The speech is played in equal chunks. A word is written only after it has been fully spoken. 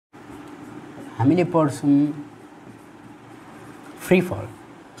हामीले पढ्छौं फ्री फल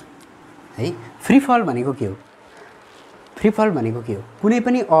है। फ्री फल भनेको के हो? फ्री फल भनेको के हो? कुनै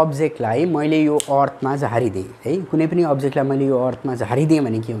पनि अब्जेक्टलाई मैले यो अर्थमा झारिदिए है, कुनै पनि अब्जेक्टलाई मैले यो अर्थमा झारिदिए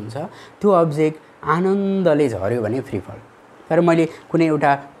भने के हुन्छ? त्यो अब्जेक्ट आनन्दले झर्यो भने फ्री फल। तर मैले कुनै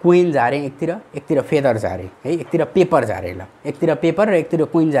एउटा कोइन झारेँ एकतिर फेदर झारेँ है, एकतिर पेपर झारेँ, ल एकतिर पेपर र एकतिर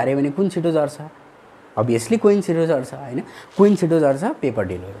कोइन झारेँ भने कुन छिटो झर्छ? अभियसली कोइन छिटो झर्छ हैन। कोइन छिटो झर्छ, पेपर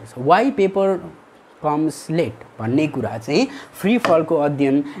ढिलो झर्छ। वाइ पेपर कम्स लेट भन्ने कुरा चाहिँ फ्री फलको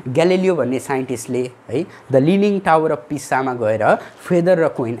अध्ययन ग्यालिलियो भन्ने साइन्टिस्टले है द लिनिङ टावर अफ पिसामा गएर फेदर र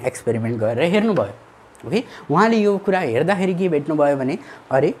कोइन एक्सपेरिमेन्ट गरेर हेर्नुभयो। ओके, उहाँले यो कुरा हेर्दाखेरि के भेट्नुभयो भने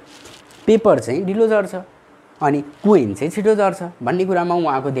अरे पेपर चाहिँ ढिलो झर्छ अनि कोइन चाहिँ छिटो झर्छ भन्ने कुरामा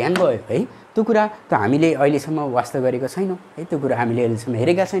उहाँको ध्यान गयो है। त्यो कुरा त हामीले अहिलेसम्म वास्ता गरेको छैनौँ है, त्यो कुरा हामीले अहिलेसम्म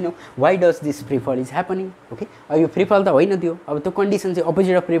हेरेका छैनौँ। वाइ डज दिस फ्री फल इज ह्यापनिङ? ओके, यो फ्री फल त होइन त्यो, अब त्यो कन्डिसन चाहिँ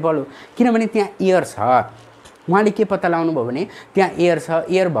अपोजिट अफ फ्री फल हो, किनभने त्यहाँ एयर छ। उहाँले के पत्ता लगाउनु भयो भने त्यहाँ एयर छ,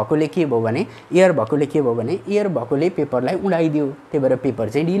 एयर भएकोले के भयो भने एयर भएकोले पेपरलाई उडाइदियो, त्यही भएर पेपर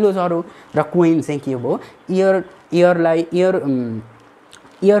चाहिँ ढिलो झर्यो। र कोइन चाहिँ के भयो?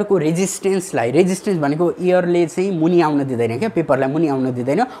 एयरको रेजिस्टेन्स भनेको एयरले चाहिँ मुनि आउन दिँदैन क्या, पेपरलाई मुनि आउन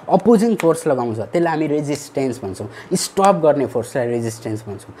दिँदैन, अपोजिङ फोर्स लगाउँछ, त्यसलाई हामी रेजिस्टेन्स भन्छौँ, स्टप गर्ने फोर्सलाई रेजिस्टेन्स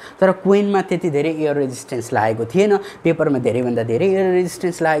भन्छौँ। तर कोइनमा त्यति धेरै एयर रेजिस्टेन्स लागेको थिएन, पेपरमा धेरैभन्दा धेरै एयर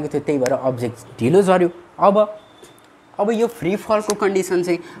रेजिस्टेन्स लागेको थियो, त्यही भएर अब्जेक्ट ढिलो झर्यो। अब यो फ्री फलको कन्डिसन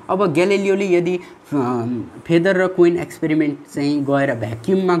चाहिँ अब ग्यालिलियोले यदि फेदर र कोइन एक्सपेरिमेन्ट चाहिँ गएर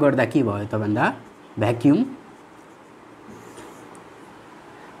भ्याक्युममा गर्दा के भयो त भन्दा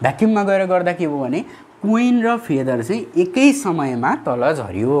भ्याक्युममा गएर गर्दा के भयो भने कोइन र फेदर चाहिँ एकै समयमा तल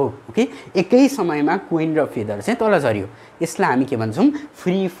झर्यो। ओके, एकै समयमा कोइन र फेदर चाहिँ तल झर्यो। यसलाई हामी के भन्छौँ?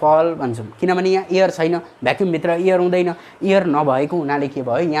 फ्री फल भन्छौँ, किनभने यहाँ एयर छैन, भ्याक्युमभित्र एयर हुँदैन। एयर नभएको हुनाले के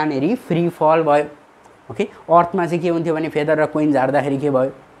भयो? यहाँनेरि फ्री फल भयो। ओके, अर्थमा चाहिँ के हुन्थ्यो भने फेदर र कोइन झार्दाखेरि के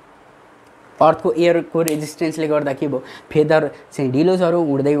भयो? अर्थको एयरको रेजिस्टेन्सले गर्दा के भयो? फेदर चाहिँ ढिलो झर्यो,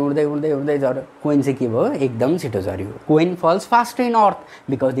 उड्दै झर्यो। कोइन चाहिँ के भयो? एकदम छिटो झर्यो। Coin falls fast in earth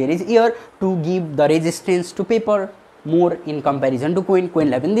because there is air to give the resistance to paper more in comparison to coin.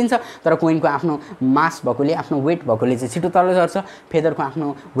 कोइनलाई पनि दिन्छ, तर कोइनको आफ्नो मास भएकोले, आफ्नो वेट भएकोले चाहिँ छिटो तल झर्छ, फेदरको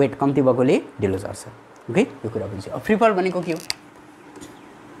आफ्नो वेट कम्ती भएकोले ढिलो झर्छ। ओके, यो कुरा बुझ्यो। अब फ्री फल भनेको के हो?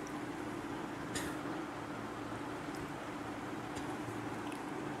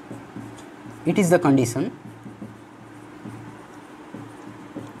 It is the condition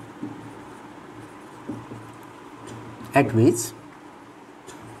at which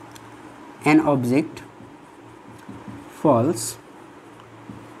an object falls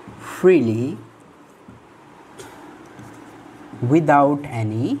freely without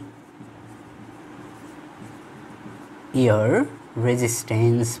any air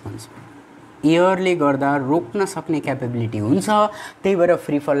resistance भन्छ। एयरले गर्दा रोक्न सक्ने क्यापेबिलिटी हुन्छ, त्यही भएर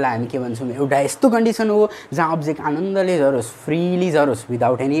फ्री फललाई हामी के भन्छौँ? एउटा यस्तो कन्डिसन हो जहाँ अब्जेक्ट आनन्दले झरोस्, freely झरोस्,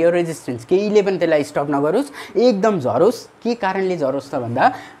 without any air resistance, केहीले पनि त्यसलाई स्टप नगरोस्, एकदम झरोस्। के कारणले झरोस् त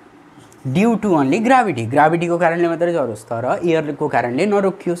भन्दा ड्यू टु ओन्ली ग्राभिटीको कारणले मात्रै झरोस्, तर एयरको कारणले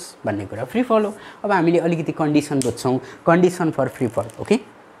नरोकियोस् भन्ने कुरा फ्री फल हो। अब हामीले अलिकति कन्डिसन बुझ्छौँ, कन्डिसन फर फ्री फल। ओके,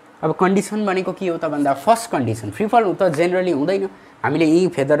 अब कन्डिसन भनेको के हो त भन्दा फर्स्ट कन्डिसन, फ्री फल त जेनरली हुँदैन। हामीले यी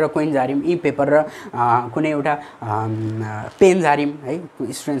फेदर र कोइन झार्यौँ, यी पेपर र कुनै एउटा पेन झार्यौँ है,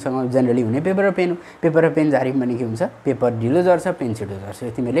 स्टुडेन्टसँग जेनरली हुने पेपर र पेन झार्यौँ भने के हुन्छ? पेपर ढिलो झर्छ, पेन छिटो झर्छ। यो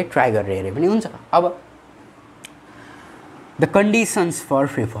तिमीले ट्राई गरेर हेरे पनि हुन्छ। अब द कन्डिसन्स फर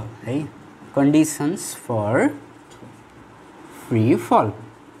फ्री फल है, कन्डिसन्स फर फ्री फल।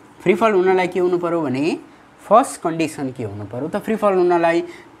 फ्री फल हुनलाई के हुनु पर्यो भने फर्स्ट कन्डिसन के हुनु पर्यो त? फ्री फल हुनलाई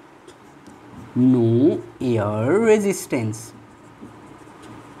no air resistance.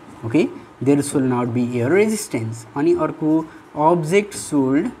 Okay, there should not be air resistance. अनि अर्को अब्जेक्ट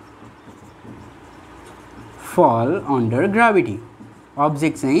शुड फल अन्डर ग्राभिटी।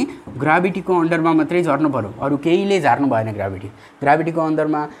 अब्जेक्ट चाहिँ ग्राभिटीको अन्डरमा मात्रै झर्नु पर्यो, अरू केहीले झार्नु भएन। ग्राभिटीको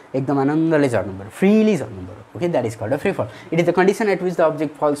अन्डरमा एकदम आनन्दले झर्नु पर्यो, फ्रीली झर्नु पर्यो। Okay, that is called a free फल। It is the condition at which the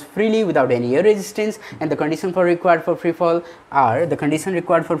object falls freely without any air resistance and the condition required for free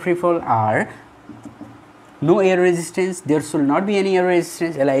फल are no air resistance, there should not be any air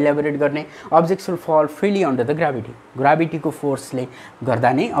resistance. यसलाई elaborate गर्ने, object should फल freely under the ग्राभिटीको फोर्सले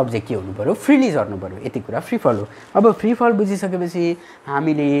गर्दा नै object के हुनु पर्यो? Freely झर्नु पर्यो। यति कुरा फ्री फल हो। अब फ्री फल बुझिसकेपछि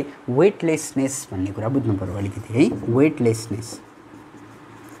हामीले वेटलेसनेस भन्ने कुरा बुझ्नु पर्यो अलिकति है।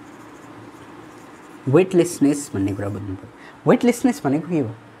 वेटलेसनेस भन्ने कुरा बुझ्नु पर्यो। वेटलेसनेस भनेको के हो?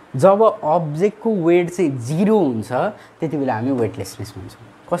 जब अब्जेक्टको वेट चाहिँ 0 हुन्छ त्यति बेला हामी वेटलेसनेस भन्छौँ।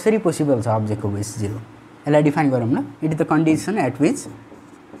 कसरी पोसिबल छ अब्जेक्टको वेट 0? यसलाई डिफाइन गरौँ न। It is the condition at which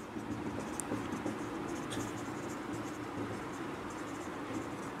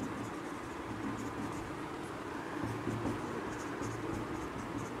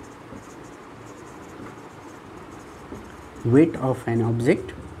weight of an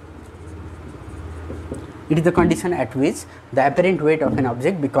object, it is the condition at which the apparent weight of an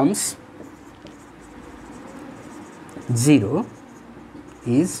object becomes 0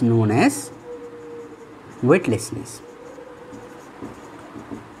 is known as weightlessness.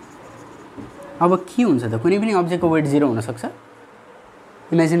 अब के हुन्छ त कुनै पनि अब्जेक्टको वेट 0 हुन सक्छ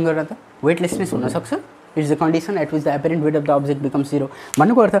इमेजिन गर त वेटलेसनेस हुन सक्छ it is the condition at which the एपेरेन्ट weight of the object becomes 0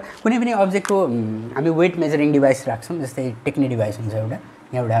 भन्नुको अर्थ कुनै पनि अब्जेक्टको हामी वेट मेजरिङ डिभाइस राख्छौँ जस्तै टेक्ने डिभाइस हुन्छ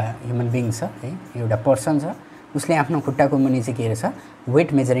एउटा ह्युमन बिङ छ है एउटा पर्सन छ उसले आफ्नो खुट्टाको मुनि चाहिँ के रहेछ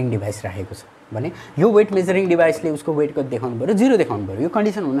वेट मेजरिङ डिभाइस राखेको छ भने यो वेट मेजरिङ डिभाइसले उसको वेट कति देखाउनु पर्यो 0 देखाउनु पर्यो यो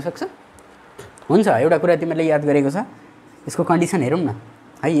कन्डिसन हुनसक्छ हुन्छ एउटा कुरा तिमीले याद गरेको छ यसको कन्डिसन हेरौँ न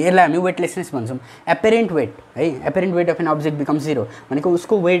है यसलाई हामी वेटलेसनेस भन्छौँ एपेरेन्ट वेट है एपेरेन्ट weight of an object becomes 0 भनेको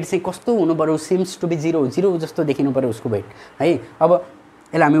उसको वेट चाहिँ कस्तो हुनु पर्यो सिम्स टु बी 0 जस्तो देखिनु पर्यो उसको वेट है अब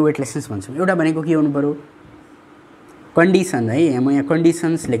यसलाई हामी वेटलेसनेस भन्छौँ एउटा भनेको के हुनु पर्यो कन्डिसन है म यहाँ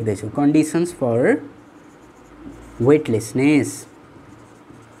कन्डिसन्स लेख्दैछु कन्डिसन्स फर वेटलेसनेस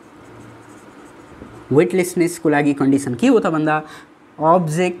वेटलेसनेसको लागि कन्डिसन के हो त भन्दा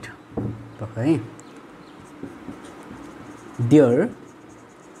अब्जेक्ट है there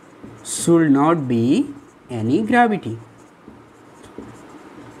should not be any gravity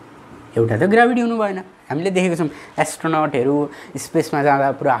एउटा त ग्राभिटी हुनु भएन हामीले देखेको छौँ एस्ट्रोनटहरू स्पेसमा जाँदा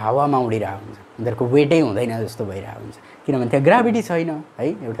पुरा हावामा उडिरहेको हुन्छ उनीहरूको वेटै हुँदैन जस्तो भइरहेको हुन्छ किनभने त्यहाँ ग्राभिटी छैन है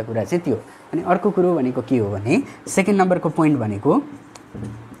एउटा कुरा चाहिँ त्यो अनि अर्को कुरो भनेको के हो भने सेकेन्ड नम्बरको पोइन्ट भनेको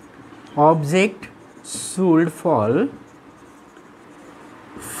अब्जेक्ट शुड फल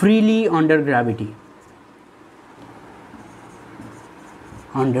फ्रीली अन्डर ग्राभिटी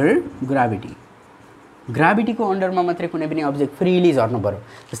अन्डर ग्राभिटीको अन्डरमा मात्रै कुनै पनि अब्जेक्ट फ्रीली झर्नु पर्यो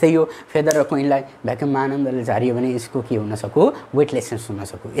जस्तै यो फेदर र कोइनलाई भ्याक्युम आनन्दले झारियो भने यसको के हुन सक्यो वेटलेसनेस हुन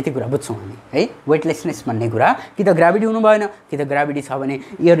सक्यो यति कुरा बुझ्छौँ हामी है वेटलेसनेस भन्ने कुरा कि त ग्राभिटी हुनु भएन कि त ग्राभिटी छ भने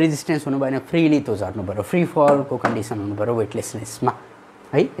एयर रेजिस्टेन्स हुनु भएन फ्रीली त्यो झर्नु पर्यो फ्री फलको कन्डिसन हुनु पर्यो वेटलेसनेसमा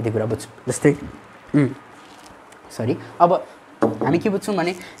है यति कुरा बुझ्छौँ जस्तै सरी अब हामी के बुझ्छौँ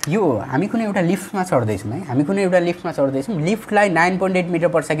भने यो हामी कुनै एउटा लिफ्टमा चढ्दैछौँ है हामी कुनै एउटा लिफ्टमा चढ्दैछौँ लिफ्टलाई 9.8 मिटर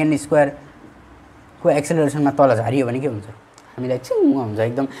पर सेकेन्ड स्क्वायरको एक्सेलरेसनमा तल झारियो भने के हुन्छ हामीलाई चिङ्ग हुन्छ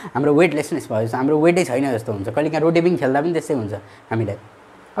एकदम हाम्रो वेटलेसनेस भयो जस्तो हाम्रो वेटै छैन जस्तो हुन्छ कहिले काहीँ रोटेपिङ खेल्दा पनि त्यस्तै हुन्छ हामीलाई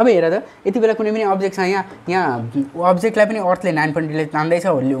अब हेर त यति बेला कुनै पनि अब्जेक्ट छ यहाँ अब्जेक्टलाई पनि अर्थले 9.8ले तान्दैछ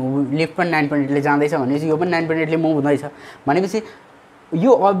लिफ्ट पनि 9.8ले जाँदैछ भनेपछि यो पनि 9.8ले मुभ हुँदैछ भनेपछि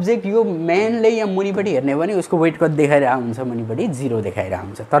यो अब्जेक्ट यो म्यानले यहाँ मुनिपट्टि हेर्ने भने उसको वेट कति देखाइरहेको हुन्छ मुनिपट्टि 0 देखाइरहेको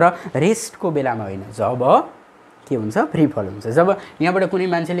हुन्छ तर रेस्टको बेलामा होइन जब के हुन्छ फ्री फल हुन्छ जब यहाँबाट कुनै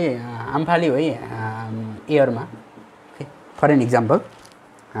मान्छेले आम्फाल्यो है एयरमा फर एन इक्जाम्पल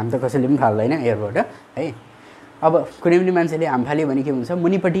हामी त कसैले पनि फाल्दैन एयरबाट है अब कुनै पनि मान्छेले आम्फाल्यो भने के हुन्छ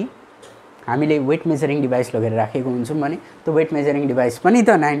मुनिपट्टि हामीले वेट मेजरिङ डिभाइस लगेर राखेको हुन्छौँ भने त्यो वेट मेजरिङ डिभाइस पनि त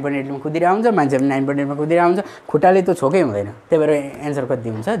 9.8मा कुदिरहेको हुन्छ मान्छे पनि 9.8मा कुदिरहेको हुन्छ खुट्टाले त छोकै हुँदैन त्यही भएर एन्सर कति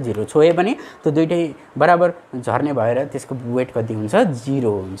हुन्छ 0 छोए पनि त्यो दुइटै बराबर झर्ने भएर त्यसको वेट कति हुन्छ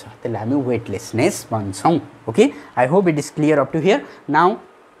 0 हुन्छ त्यसलाई हामी वेटलेसनेस भन्छौँ okay I hope it is clear up to hear now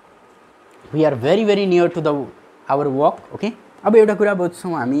we are very near to the our work okay अब एउटा कुरा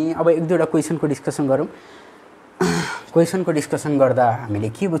बुझ्छौँ हामी अब एक दुईवटा क्वेसनको डिस्कसन गरौँ क्वेसनको डिस्कसन गर्दा हामीले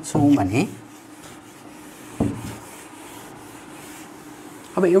के बुझ्छौँ भने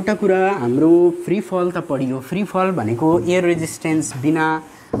अब एउटा कुरा हाम्रो फ्री फल त पढियो फ्री फल भनेको एयर रेजिस्टेन्स बिना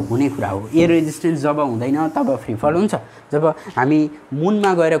हुने कुरा हो एयर रेजिस्टेन्स जब हुँदैन तब फ्री फल हुन्छ जब हामी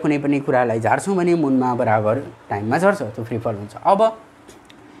मुनमा गएर कुनै पनि कुरालाई झार्छौँ भने मुनमा बराबर टाइममा झर्छ त्यो फ्री फल हुन्छ अब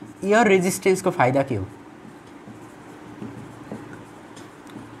एयर रेजिस्टेन्सको फाइदा के हो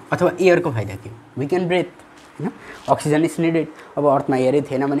अथवा एयरको फाइदा के हो वी क्यान ब्रेथ हैन अक्सिजन इज निडेड अब अर्थमा एयरै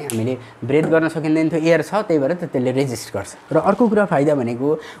थिएन भने हामीले ब्रेथ गर्न सकिँदैन थियो एयर छ त्यही भएर त त्यसले रेजिस्ट गर्छ र अर्को कुरा फाइदा भनेको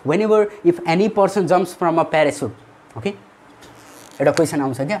when ever if any person jumps from a parachute okay एउटा क्वेसन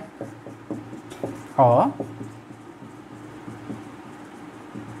आउँछ क्या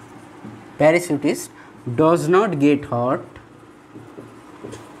प्यारासुटिस्ट does not get hurt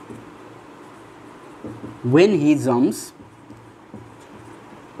when he jumps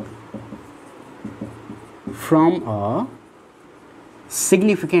from a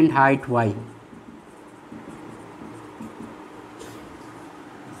significant height y.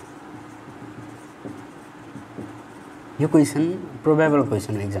 यो क्वेसन प्रोबेबल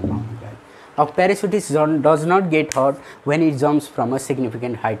क्वेसन एक्जाममा आउनु भयो अब प्यारासुटिस्ट does not get hurt when it jumps from a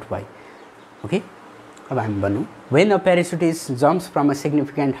significant height y. Okay? अब हामी भन्नु when a parachutist jumps from a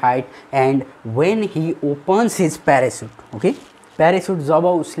significant height and when he opens his parachute okay parachute जब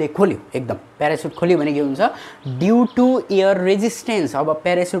उसले खोल्यो एकदम parachute खोल्यो भने के हुन्छ ड्यू टु एयर रेजिस्टेन्स। अब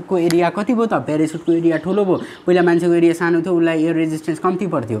प्यारासुटको एरिया कति भयो त प्यारासुटको एरिया ठुलो भयो पहिला मान्छेको एरिया सानो थियो उसलाई एयर रेजिस्टेन्स कम्ती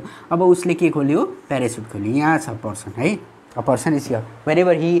पर्थ्यो अब उसले के खोल्यो प्यारासुट खोल्यो यहाँ छ पर्सन है a person is here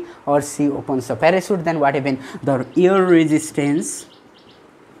whenever he or she opens the parachute then what happen the air resistance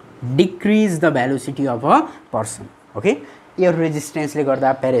decrease the velocity of a person okay air resistance ले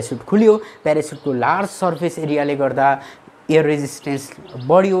गर्दा प्यारासुट खुल्यो प्यारासुटको लार्ज सर्फेस एरियाले गर्दा air resistance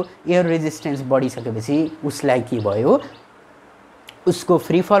बढ्यो air resistance बढिसकेपछि उसलाई के भयो उसको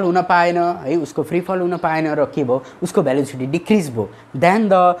free फल हुन पाएन है उसको फ्री फल हुन पाएन र के भयो उसको भेलोसिटी डिक्रिज भयो then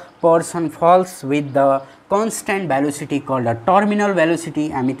the person falls with the constant velocity called a terminal velocity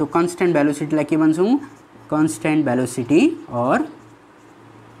हामी त्यो कन्स्ट्यान्ट भेलोसिटीलाई के भन्छौँ constant velocity or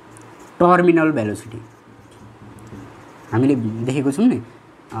terminal velocity हामीले देखेको छौँ नि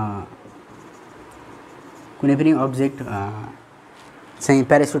कुनै पनि अब्जेक्ट चाहिँ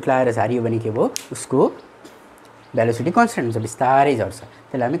प्यारासुट लगाएर झारियो भने के भयो उसको भेलोसिटी कन्स्ट्यान्ट हुन्छ बिस्तारै झर्छ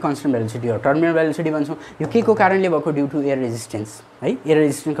त्यसलाई हामी कन्स्ट्यान्ट भेलोसिटी हो टर्मिनल भेलोसिटी भन्छौँ यो के को कारणले भएको ड्यू टु एयर रेजिस्टेन्स है एयर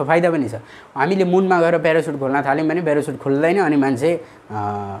रेजिस्टेन्सको फाइदा पनि छ हामीले मुनमा गएर प्यारासुट खोल्न थाल्यौँ भने प्यारासुट खुल्दैन अनि मान्छे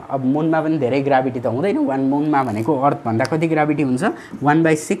अब मुनमा पनि धेरै ग्राभिटी त हुँदैन मुनमा भनेको अर्थभन्दा कति ग्राभिटी हुन्छ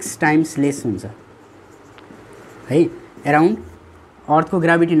 1/6 टाइम्स लेस हुन्छ है एराउन्ड अर्थको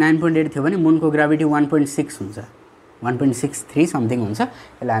ग्राभिटी 9.8 थियो भने मुनको ग्राभिटी 1.6 हुन्छ 1.63 समथिङ हुन्छ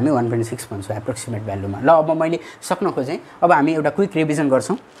यसलाई हामी 1.6 भन्छौँ एप्रोक्सिमेट भ्यालुमा ल अब मैले सक्न खोजेँ अब हामी एउटा क्विक रिभिजन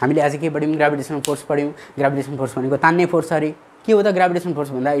गर्छौँ हामीले आज के पढ्यौँ ग्राभिटेसनल फोर्स पढ्यौँ ग्राभिटेसनल फोर्स भनेको तान्ने फोर्स अरे के हो त ग्राभिटेसनल फोर्स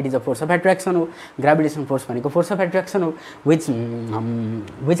भन्दा it is a force of attraction हो ग्राभिटेसनल फोर्स भनेको फोर्स अफ एट्र्याक्सन हो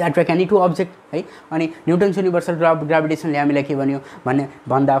which attract any two object है अनि न्युटन्स युनिभर्सल लॉ अफ ग्राभिटेसनले हामीलाई के भन्यो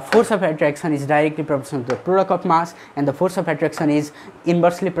भन्दा force of attraction is directly proportional to the product of mass and the force of attraction is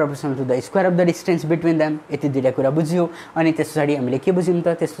inversely proportional to the square of the distance between them यति दुईवटा कुरा बुझ्यौँ अनि त्यस पछाडि हामीले के बुझ्यौँ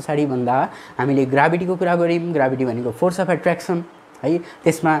त त्यस पछाडि भन्दा हामीले ग्राभिटीको कुरा गऱ्यौँ ग्राभिटी भनेको फोर्स अफ एट्र्याक्सन है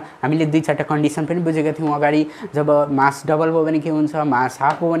त्यसमा हामीले दुई चारवटा कन्डिसन पनि बुझेका थियौँ अगाडि जब मास डबल भयो भने के हुन्छ मास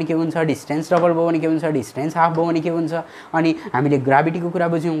हाफ भयो भने के हुन्छ डिस्टेन्स डबल भयो भने के हुन्छ डिस्टेन्स हाफ भयो भने के हुन्छ अनि हामीले ग्राभिटीको कुरा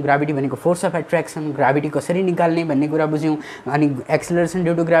बुझ्यौँ ग्राभिटी भनेको फोर्स अफ एट्र्याक्सन ग्राभिटी कसरी निकाल्ने भन्ने कुरा बुझ्यौँ अनि एक्सेलरेसन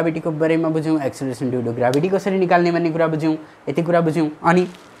ड्यू टु ग्राभिटीको बारेमा बुझ्यौँ एक्सेलरेसन ड्यू टु ग्राभिटी कसरी निकाल्ने भन्ने कुरा बुझ्यौँ यति कुरा बुझ्यौँ अनि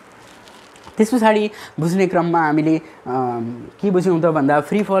त्यस पछाडि बुझ्ने क्रममा हामीले के बुझ्यौँ त भन्दा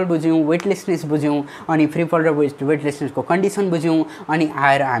फ्री फल बुझ्यौँ वेटलेसनेस बुझ्यौँ अनि फ्री फल र वेटलेसनेसको कन्डिसन बुझ्यौँ अनि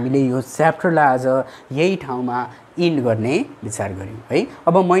आएर हामीले यो च्याप्टरलाई आज यही ठाउँमा इन्ड गर्ने विचार गऱ्यौँ है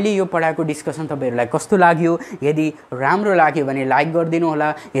अब मैले यो पढाएको डिस्कसन तपाईँहरूलाई कस्तो लाग्यो यदि राम्रो लाग्यो भने लाइक गरिदिनु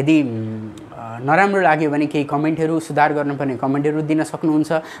होला यदि नराम्रो लाग्यो भने केही कमेन्टहरू सुधार गर्नुपर्ने कमेन्टहरू दिन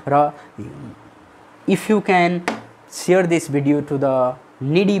सक्नुहुन्छ र if you can share this video to the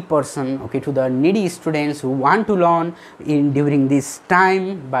needy person okay to the needy students who want to learn in during this time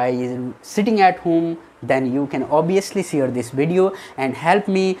by sitting at home then you can obviously share this video and help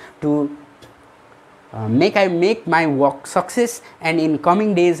me to make my work success and in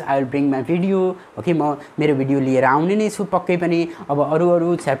coming days I will bring my video okay म मेरो video लिएर आउने नै छु पक्कै पनि अब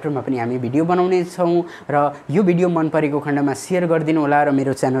अरू च्याप्टरमा पनि हामी भिडियो बनाउने छौँ र यो भिडियो मन परेको खण्डमा शेयर गरिदिनु होला र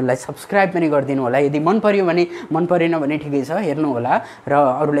मेरो च्यानललाई सब्स्क्राइब पनि गरिदिनु होला यदि मन पर्यो भने मन परेन भने ठिकै छ हेर्नु होला र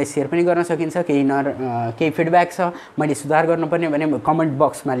अरूलाई शेयर पनि गर्न सकिन्छ केही फिडब्याक छ मैले सुधार गर्नुपर्ने भने कमेन्ट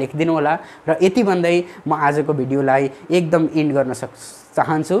बक्समा लेखिदिनु होला र यति भन्दै म आजको भिडियोलाई एकदम इन्ड गर्न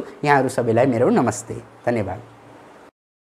चाहन्छु यहाँहरू सबैलाई मेरो नमस्ते धन्यवाद।